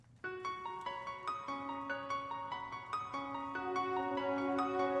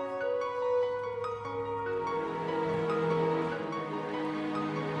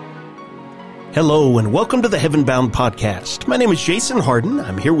Hello and welcome to the Heaven Bound Podcast. My name is Jason Harden.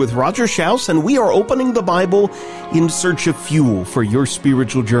 I'm here with Roger Schaus, and we are opening the Bible in search of fuel for your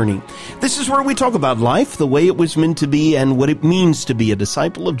spiritual journey. This is where we talk about life, the way it was meant to be, and what it means to be a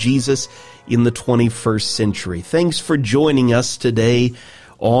disciple of Jesus in the 21st century. Thanks for joining us today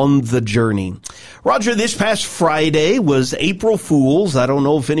on the journey. Roger, this past Friday was April Fool's. I don't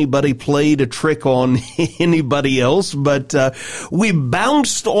know if anybody played a trick on anybody else, but we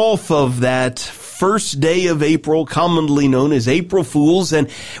bounced off of that first day of April, commonly known as April Fool's, and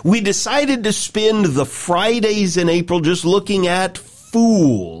we decided to spend the Fridays in April just looking at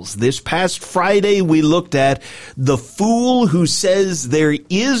fools. This past Friday, we looked at the fool who says there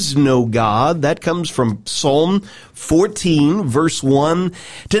is no God. That comes from Psalm 14, verse 1.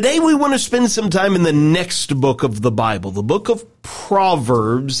 Today, we want to spend some time in the next book of the Bible, the book of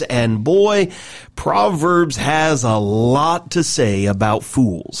Proverbs. And boy, Proverbs has a lot to say about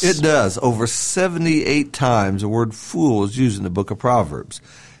fools. It does. Over 78 times the word fool is used in the book of Proverbs.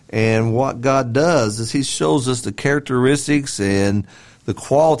 And what God does is he shows us the characteristics and the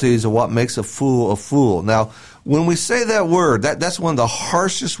qualities of what makes a fool a fool. Now, when we say that word, that's one of the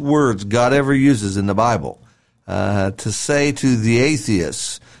harshest words God ever uses in the Bible. To say to the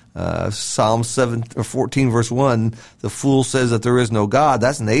atheists, Psalm 14 verse 1, the fool says that there is no God.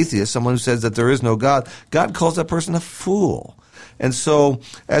 That's an atheist, someone who says that there is no God. God calls that person a fool. And so,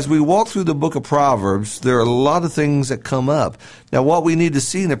 as we walk through the book of Proverbs, there are a lot of things that come up. Now, what we need to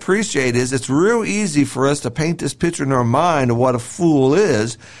see and appreciate is it's real easy for us to paint this picture in our mind of what a fool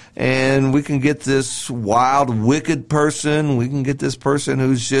is, and we can get this wild, wicked person. We can get this person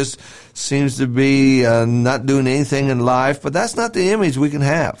who's just seems to be not doing anything in life, but that's not the image we can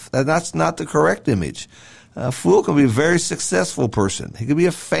have. That's not the correct image. A fool can be a very successful person. He could be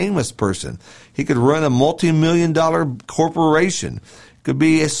a famous person. He could run a multi-million-dollar corporation. Could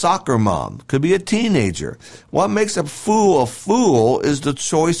be a soccer mom. Could be a teenager. What makes a fool is the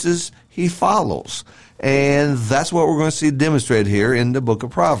choices he follows. And that's what we're going to see demonstrated here in the book of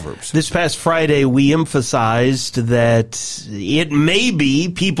Proverbs. This past Friday, we emphasized that it may be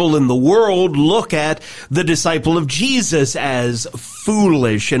people in the world look at the disciple of Jesus as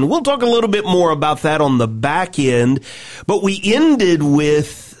foolish. And we'll talk a little bit more about that on the back end. But we ended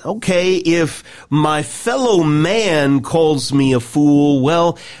with, okay, if my fellow man calls me a fool,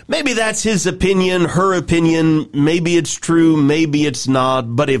 well, maybe that's his opinion, her opinion. Maybe it's true, maybe it's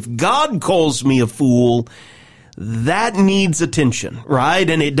not. But if God calls me a fool, that needs attention, right?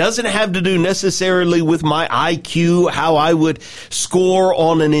 And it doesn't have to do necessarily with my IQ, how I would score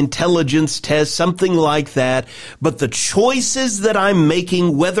on an intelligence test, something like that. But the choices that I'm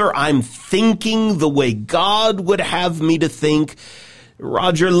making, whether I'm thinking the way God would have me to think,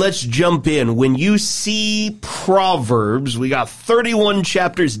 Roger, let's jump in. When you see Proverbs, we got 31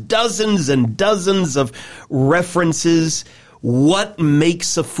 chapters, dozens and dozens of references. What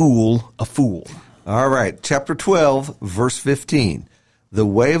makes a fool a fool? All right, chapter 12, verse 15. The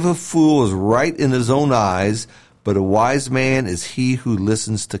way of a fool is right in his own eyes, but a wise man is he who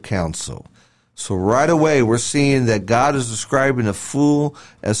listens to counsel. So right away, we're seeing that God is describing a fool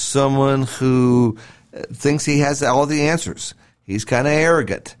as someone who thinks he has all the answers. He's kind of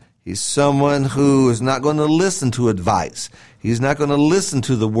arrogant. He's someone who is not going to listen to advice. He's not going to listen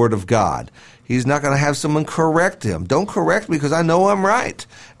to the word of God. He's not going to have someone correct him. Don't correct me because I know I'm right.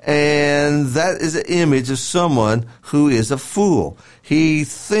 And that is an image of someone who is a fool. He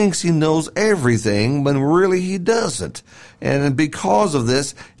thinks he knows everything, but really he doesn't. And because of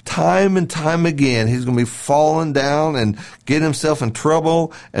this, time and time again, he's going to be falling down and getting himself in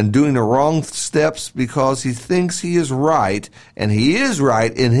trouble and doing the wrong steps because he thinks he is right, and he is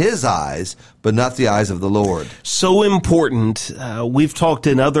right in his eyes, but not the eyes of the Lord. So important. We've talked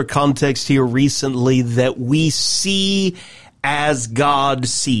in other contexts here recently that we see as God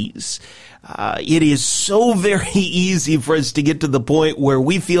sees. It is so very easy for us to get to the point where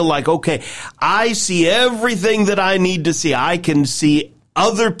we feel like, okay, I see everything that I need to see. I can see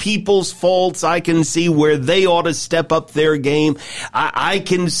other people's faults. I can see where they ought to step up their game. I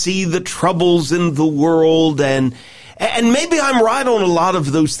can see the troubles in the world, and maybe I'm right on a lot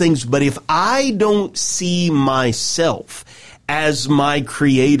of those things, but if I don't see myself as my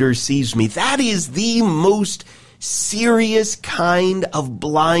Creator sees me, that is the most serious kind of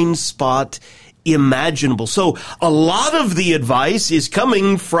blind spot imaginable. So a lot of the advice is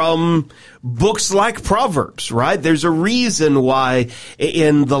coming from books like Proverbs, right? There's a reason why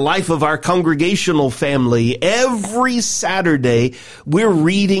in the life of our congregational family, every Saturday, we're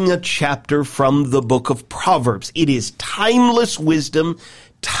reading a chapter from the book of Proverbs. It is timeless wisdom,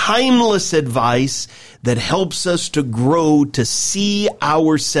 timeless advice that helps us to grow to see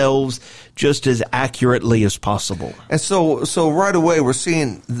ourselves just as accurately as possible. And so right away we're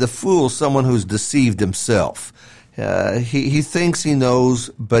seeing the fool, someone who's deceived himself. He thinks he knows,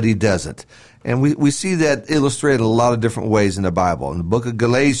 but he doesn't. And we see that illustrated a lot of different ways in the Bible. In the book of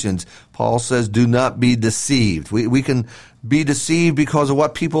Galatians, Paul says, do not be deceived. We can be deceived because of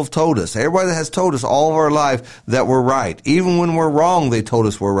what people have told us. Everybody has told us all of our life that we're right. Even when we're wrong, they told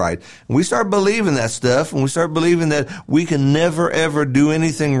us we're right. And we start believing that stuff, and we start believing that we can never, ever do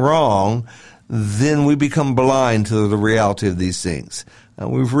anything wrong, then we become blind to the reality of these things.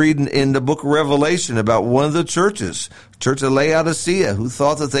 We've read in the book of Revelation about one of the churches, Church of Laodicea, who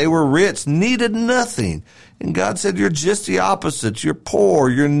thought that they were rich, needed nothing. And God said, you're just the opposite. You're poor,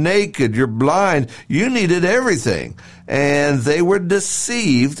 you're naked, you're blind. You needed everything. And they were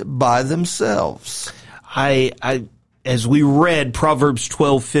deceived by themselves. As we read Proverbs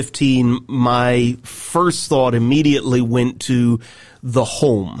 12:15, my first thought immediately went to the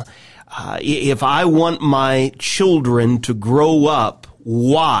home. If I want my children to grow up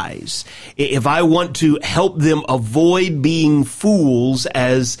wise, if I want to help them avoid being fools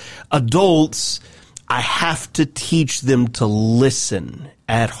as adults, I have to teach them to listen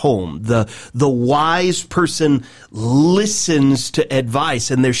at home. The wise person listens to advice,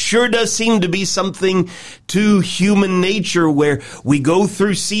 and there sure does seem to be something to human nature where we go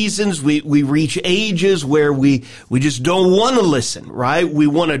through seasons, we reach ages where we just don't want to listen, right? We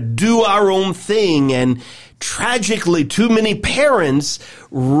want to do our own thing, and tragically, too many parents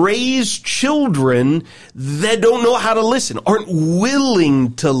raise children that don't know how to listen, aren't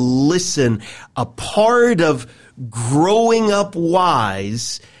willing to listen. A part of growing up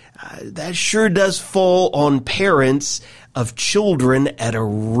wise, that sure does fall on parents of children at a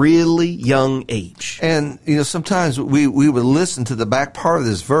really young age. And, sometimes we would listen to the back part of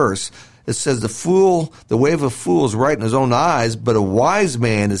this verse. It says, the way of a fool is right in his own eyes, but a wise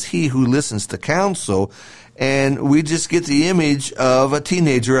man is he who listens to counsel. And we just get the image of a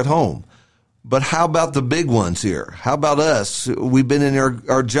teenager at home. But how about the big ones here? How about us? We've been in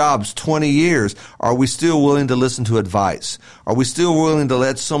our jobs 20 years. Are we still willing to listen to advice? Are we still willing to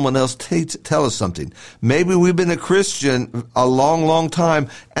let someone else tell us something? Maybe we've been a Christian a long, long time,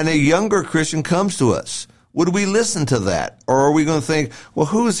 and a younger Christian comes to us. Would we listen to that? Or are we going to think, well,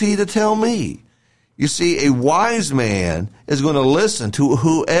 who is he to tell me? You see, a wise man is going to listen to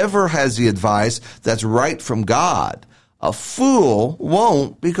whoever has the advice that's right from God. A fool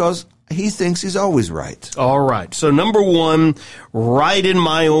won't, because he thinks he's always right. All right. So number one, right in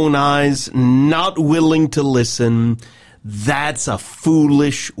my own eyes, not willing to listen. That's a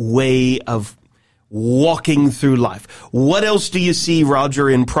foolish way of walking through life. What else do you see, Roger,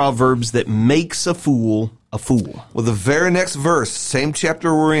 in Proverbs that makes a fool a fool? Well, the very next verse, same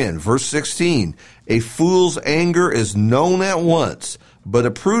chapter we're in, verse 16. A fool's anger is known at once, but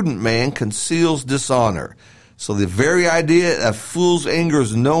a prudent man conceals dishonor. So the very idea of fool's anger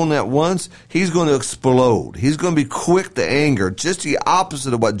is known at once, he's going to explode. He's going to be quick to anger, just the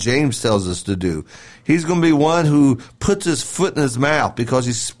opposite of what James tells us to do. He's going to be one who puts his foot in his mouth because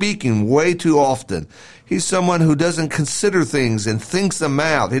he's speaking way too often. He's someone who doesn't consider things and thinks them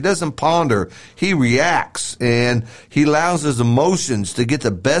out. He doesn't ponder. He reacts, and he allows his emotions to get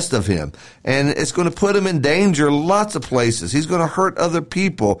the best of him. And it's going to put him in danger lots of places. He's going to hurt other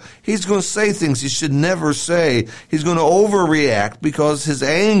people. He's going to say things he should never say. He's going to overreact because his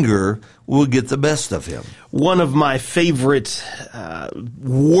anger will get the best of him. One of my favorite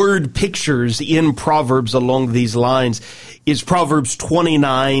word pictures in Proverbs along these lines is Proverbs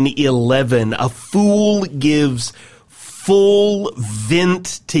 29:11. A fool gives full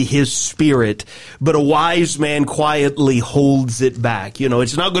vent to his spirit, but a wise man quietly holds it back.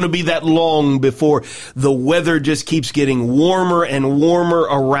 It's not going to be that long before the weather just keeps getting warmer and warmer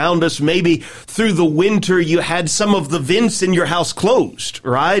around us. Maybe through the winter you had some of the vents in your house closed,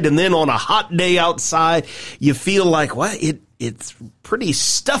 right? And then on a hot day outside, you feel like, it's pretty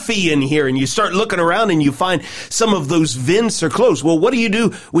stuffy in here, and you start looking around and you find some of those vents are closed. Well, what do?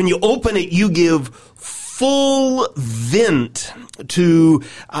 When you open it, you give full vent to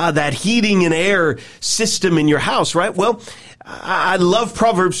that heating and air system in your house, right? Well, I love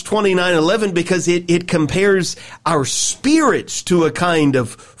Proverbs 29:11 because it compares our spirits to a kind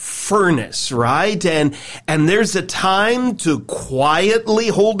of furnace, right? And there's a time to quietly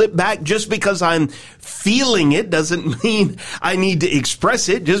hold it back. Just because I'm feeling it doesn't mean I need to express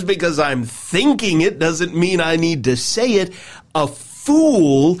it. Just because I'm thinking it doesn't mean I need to say it. A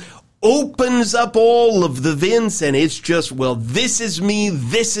fool opens up all of the vents, and it's just, well, this is me,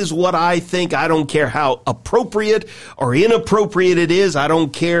 this is what I think. I don't care how appropriate or inappropriate it is. I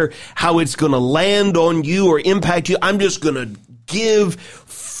don't care how it's going to land on you or impact you. I'm just going to give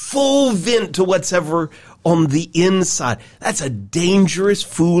full vent to what's ever on the inside. That's a dangerous,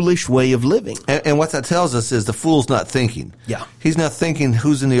 foolish way of living. And what that tells us is the fool's not thinking. Yeah. He's not thinking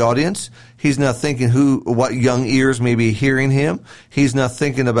who's in the audience. He's not thinking what young ears may be hearing him. He's not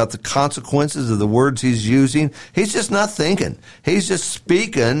thinking about the consequences of the words he's using. He's just not thinking. He's just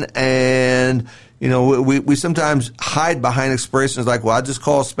speaking, and we sometimes hide behind expressions like, well, I just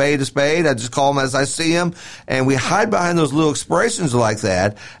call a spade. I just call them as I see them. And we hide behind those little expressions like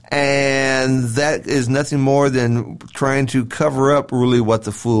that. And that is nothing more than trying to cover up really what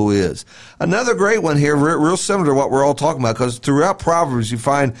the fool is. Another great one here, real similar to what we're all talking about, because throughout Proverbs you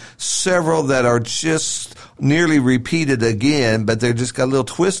find several that are just nearly repeated again, but they're just got a little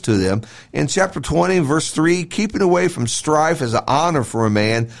twist to them. In chapter 20, verse 3, keeping away from strife is an honor for a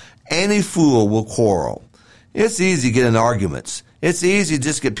man. Any fool will quarrel. It's easy to get in arguments. It's easy to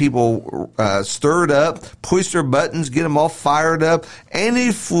just get people stirred up, push their buttons, get them all fired up.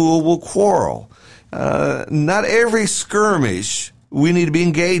 Any fool will quarrel. Not every skirmish we need to be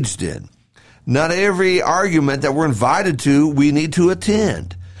engaged in. Not every argument that we're invited to we need to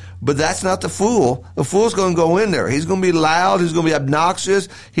attend. But that's not the fool. The fool's going to go in there. He's going to be loud. He's going to be obnoxious.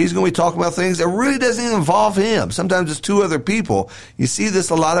 He's going to be talking about things that really doesn't even involve him. Sometimes it's two other people. You see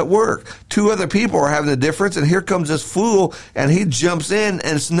this a lot at work. Two other people are having a difference, and here comes this fool, and he jumps in,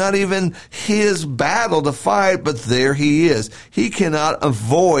 and it's not even his battle to fight, but there he is. He cannot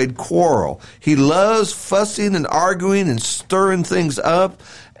avoid quarrel. He loves fussing and arguing and stirring things up,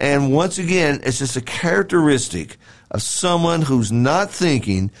 and once again, it's just a characteristic of someone who's not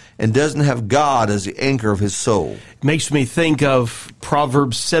thinking and doesn't have God as the anchor of his soul. It makes me think of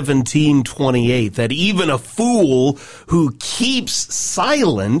Proverbs 17:28, that even a fool who keeps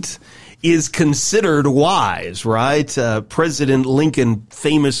silent is considered wise, right? President Lincoln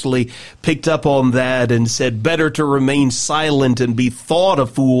famously picked up on that and said, better to remain silent and be thought a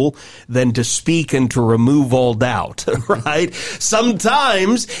fool than to speak and to remove all doubt, right?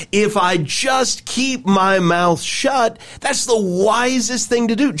 Sometimes if I just keep my mouth shut, that's the wisest thing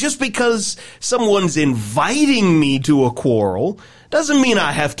to do. Just because someone's inviting me to a quarrel doesn't mean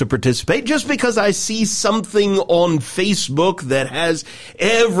I have to participate. Just because I see something on Facebook that has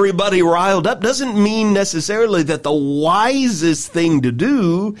everybody riled up doesn't mean necessarily that the wisest thing to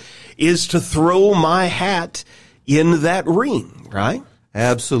do is to throw my hat in that ring, right?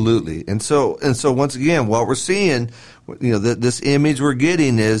 Absolutely. And so once again, what we're seeing, this image we're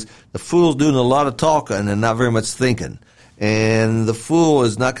getting is the fool's doing a lot of talking and not very much thinking. And the fool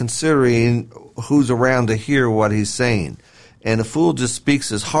is not considering who's around to hear what he's saying. And the fool just speaks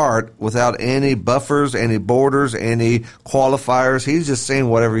his heart without any buffers, any borders, any qualifiers. He's just saying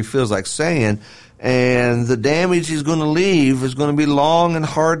whatever he feels like saying. And the damage he's going to leave is going to be long and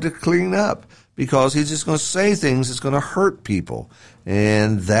hard to clean up because he's just going to say things that's going to hurt people.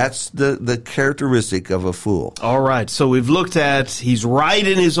 And that's the characteristic of a fool. All right. So we've looked at he's right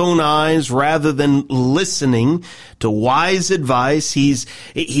in his own eyes rather than listening to wise advice.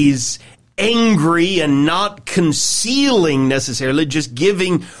 He's angry and not concealing necessarily, just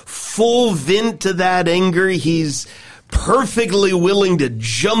giving full vent to that anger. He's perfectly willing to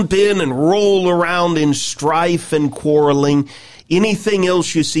jump in and roll around in strife and quarreling. Anything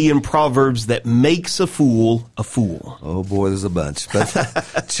else you see in Proverbs that makes a fool a fool? Oh boy, there's a bunch.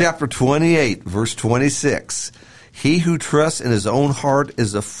 But chapter 28, verse 26. He who trusts in his own heart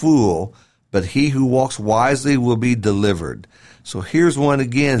is a fool, but he who walks wisely will be delivered. So here's one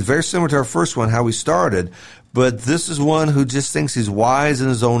again, very similar to our first one, how we started, but this is one who just thinks he's wise in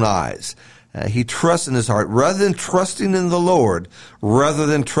his own eyes. He trusts in his heart. Rather than trusting in the Lord, rather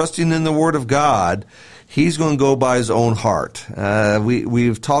than trusting in the Word of God, he's going to go by his own heart.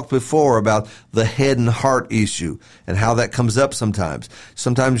 We've talked before about the head and heart issue and how that comes up sometimes.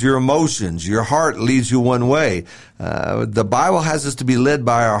 Sometimes your emotions, your heart leads you one way. The Bible has us to be led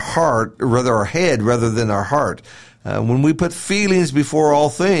by our heart, rather our head, rather than our heart. When we put feelings before all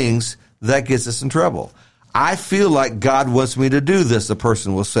things, that gets us in trouble. I feel like God wants me to do this, the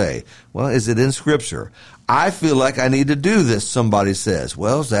person will say. Well, is it in Scripture? I feel like I need to do this, somebody says.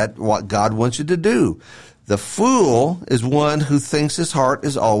 Well, is that what God wants you to do? The fool is one who thinks his heart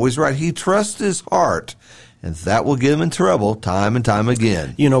is always right. He trusts his heart, and that will get him in trouble time and time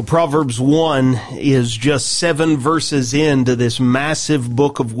again. You know, Proverbs 1 is just 7 verses into this massive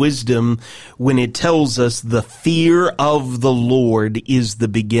book of wisdom when it tells us the fear of the Lord is the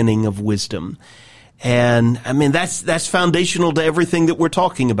beginning of wisdom. And I mean, that's foundational to everything that we're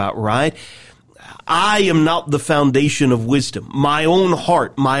talking about, right? I am not the foundation of wisdom. My own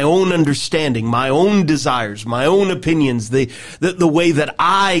heart, my own understanding, my own desires, my own opinions, the way that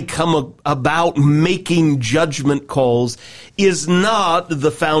I come about making judgment calls is not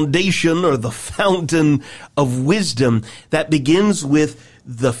the foundation or the fountain of wisdom. That begins with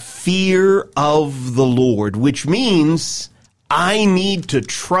the fear of the Lord, which means I need to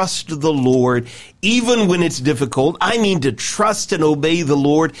trust the Lord even when it's difficult. I need to trust and obey the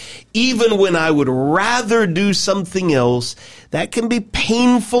Lord even when I would rather do something else. That can be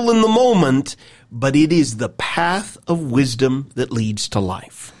painful in the moment, but it is the path of wisdom that leads to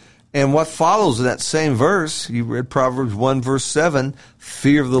life. And what follows in that same verse, you read Proverbs 1 verse 7,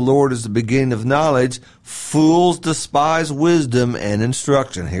 fear of the Lord is the beginning of knowledge. Fools despise wisdom and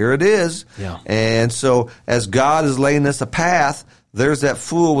instruction. Here it is. Yeah. And so as God is laying us a path, there's that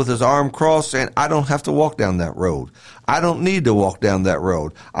fool with his arm crossed saying, I don't have to walk down that road. I don't need to walk down that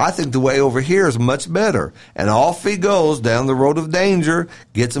road. I think the way over here is much better. And off he goes down the road of danger,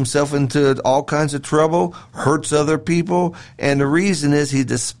 gets himself into all kinds of trouble, hurts other people. And the reason is he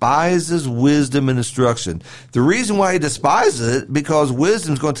despises wisdom and instruction. The reason why he despises it, because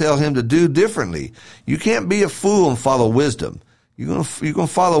wisdom's going to tell him to do differently. You can't be a fool and follow wisdom. You're going to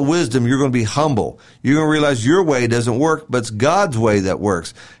follow wisdom. You're going to be humble. You're going to realize your way doesn't work, but it's God's way that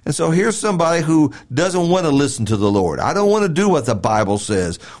works. And so here's somebody who doesn't want to listen to the Lord. I don't want to do what the Bible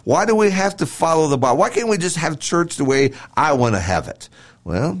says. Why do we have to follow the Bible? Why can't we just have church the way I want to have it?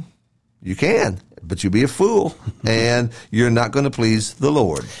 Well, you can, but you'll be a fool, and you're not going to please the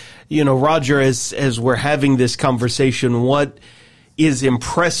Lord. You know, Roger, as we're having this conversation, what is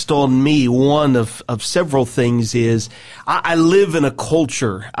impressed on me, one of several things, is I live in a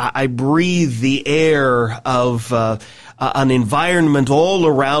culture. I breathe the air of an environment all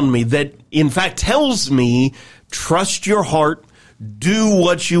around me that, in fact, tells me, trust your heart, do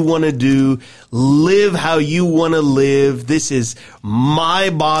what you want to do, live how you want to live. This is my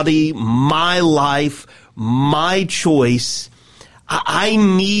body, my life, my choice. I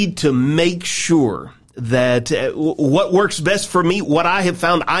need to make sure that what works best for me, what I have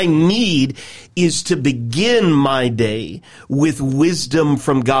found I need, is to begin my day with wisdom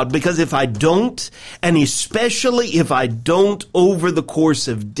from God. Because if I don't, and especially if I don't over the course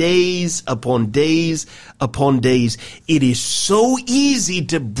of days upon days upon days, it is so easy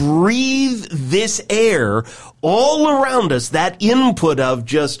to breathe this air all around us, that input of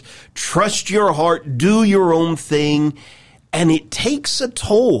just trust your heart, do your own thing. And it takes a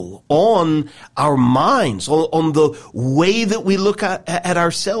toll on our minds, on the way that we look at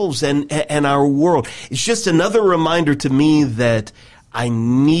ourselves and our world. It's just another reminder to me that I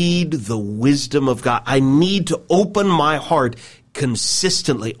need the wisdom of God. I need to open my heart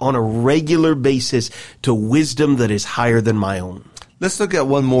consistently on a regular basis to wisdom that is higher than my own. Let's look at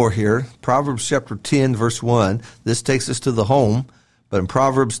one more here. Proverbs chapter 10, verse 1. This takes us to the home. But in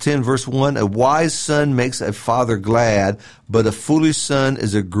Proverbs 10, verse 1, a wise son makes a father glad, but a foolish son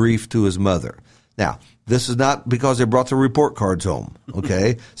is a grief to his mother. Now, this is not because they brought the report cards home,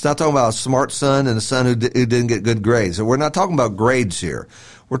 okay? It's not talking about a smart son and a son who didn't get good grades. So we're not talking about grades here.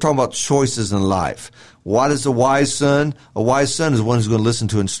 We're talking about choices in life. What is a wise son? A wise son is one who's going to listen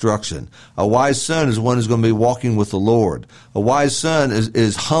to instruction. A wise son is one who's going to be walking with the Lord. A wise son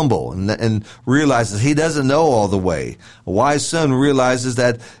is humble and realizes he doesn't know all the way. A wise son realizes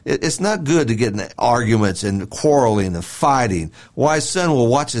that it's not good to get in arguments and quarreling and fighting. A wise son will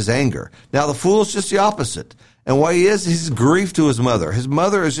watch his anger. Now, the fool is just the opposite. And what he is, he's grief to his mother. His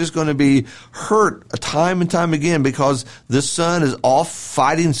mother is just going to be hurt time and time again because this son is off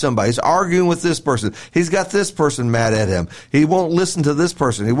fighting somebody. He's arguing with this person. He's got this person mad at him. He won't listen to this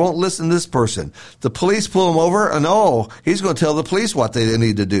person. He won't listen to this person. The police pull him over, and he's going to tell the police what they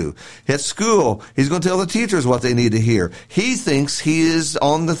need to do. At school, he's going to tell the teachers what they need to hear. He thinks he is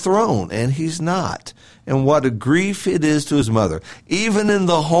on the throne, and he's not. And what a grief it is to his mother. Even in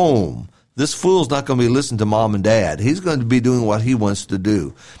the home, this fool's not going to be listening to mom and dad. He's going to be doing what he wants to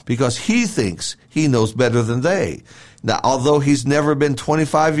do because he thinks he knows better than they. Now, although he's never been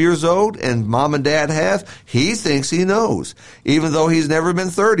 25 years old and mom and dad have, he thinks he knows. Even though he's never been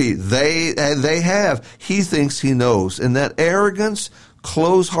 30, they have. He thinks he knows. And that arrogance,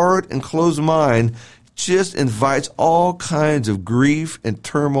 closed heart, and closed mind just invites all kinds of grief and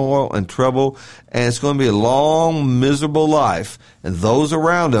turmoil and trouble, and it's going to be a long, miserable life, and those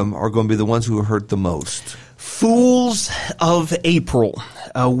around him are going to be the ones who are hurt the most. Fools of April.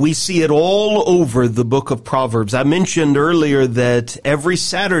 We see it all over the book of Proverbs. I mentioned earlier that every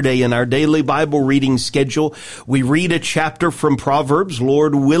Saturday in our daily Bible reading schedule, we read a chapter from Proverbs.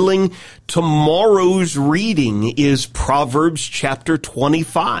 Lord willing, tomorrow's reading is Proverbs chapter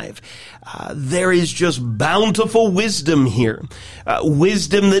 25. There is just bountiful wisdom here.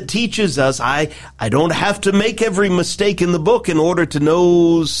 Wisdom that teaches us I don't have to make every mistake in the book in order to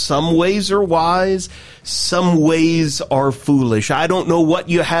know some ways are wise, some ways are foolish. I don't know what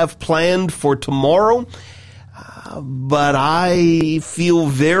you have planned for tomorrow, but I feel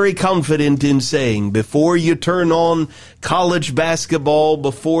very confident in saying before you turn on college basketball,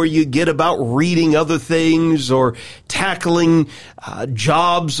 before you get about reading other things or tackling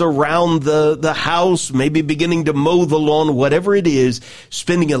jobs around the house, maybe beginning to mow the lawn, whatever it is,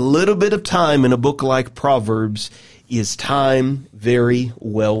 spending a little bit of time in a book like Proverbs is time very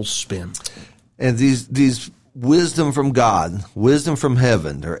well spent. And these wisdom from God, wisdom from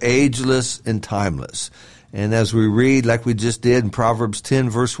heaven, they're ageless and timeless. And as we read, like we just did in Proverbs 10,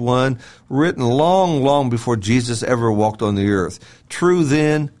 verse 1, written long, long before Jesus ever walked on the earth. True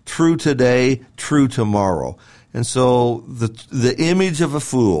then, true today, true tomorrow. And so the image of a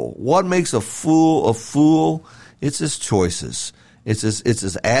fool, what makes a fool? It's his choices. It's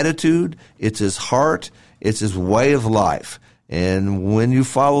his attitude. It's his heart. It's his way of life. And when you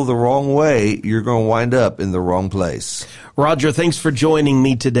follow the wrong way, you're going to wind up in the wrong place. Roger, thanks for joining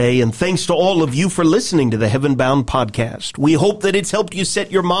me today, and thanks to all of you for listening to the Heaven Bound podcast. We hope that it's helped you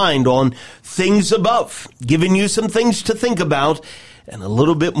set your mind on things above, giving you some things to think about, and a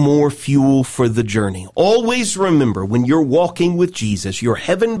little bit more fuel for the journey. Always remember, when you're walking with Jesus, you're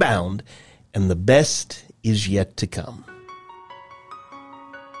heaven bound, and the best is yet to come.